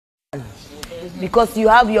Because you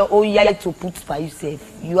have your own year to put by yourself.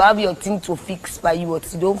 You have your thing to fix by you,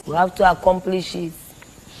 but you have to accomplish it.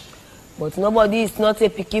 But nobody is not a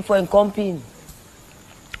picky for a company.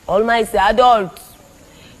 All my is adult.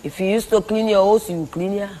 If you used to clean your house, you will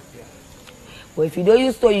clean here. But if you don't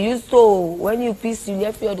used to, when you piss, you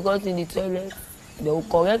left your drugs in the toilet. They will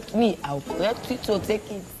correct me. I will correct you to take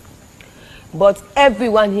it. But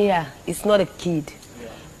everyone here is not a kid.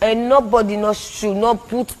 And nobody should not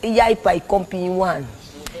put yai by company in one.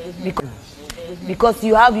 Because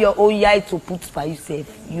you have your own yai to put by yourself.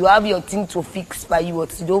 You have your thing to fix by you,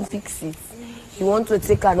 but you don't fix it. You want to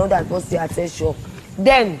take another person's attention.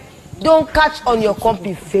 Then, don't catch on your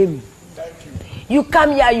company fame. You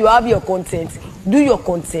come here, you have your content. Do your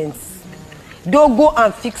content. Don't go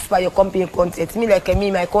and fix by your company content. Me, like me,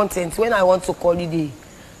 my content, when I want to call it,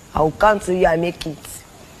 I will come to you and make it.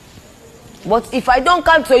 But if I don't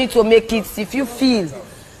come to you to make it, if you feel,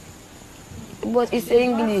 but it's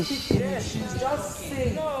English. She's just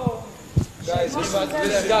saying. No. Guys, she's still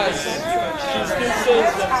saying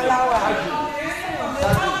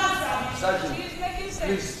something.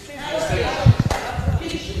 Please.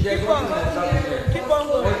 Keep on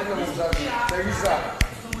going.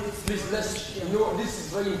 Please, let's, this is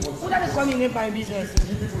very important. Who that is coming in by business?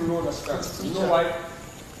 You people know understand. You know why?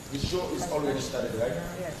 The show is already started, right?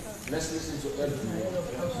 Yes. Let's listen to everyone.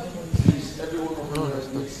 Please, everyone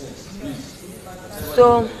of you makes sense. Please.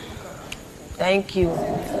 So, thank you.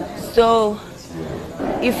 So,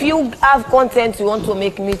 if you have content you want to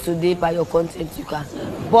make me today by your content, you can.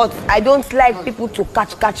 But I don't like people to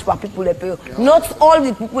catch by people. Not all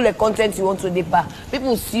the people the content you want to do.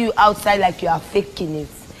 People see you outside like you are faking it.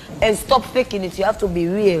 And stop faking it. You have to be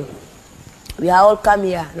real. We are all come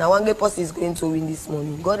here. Now one gay person is going to win this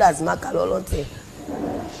morning. God has marked a lot. Thank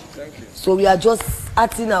you. So we are just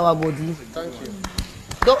acting our body. Thank you.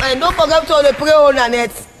 Don't forget to pray on the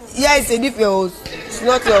net. Yeah, it's a different house. It's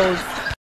not your house.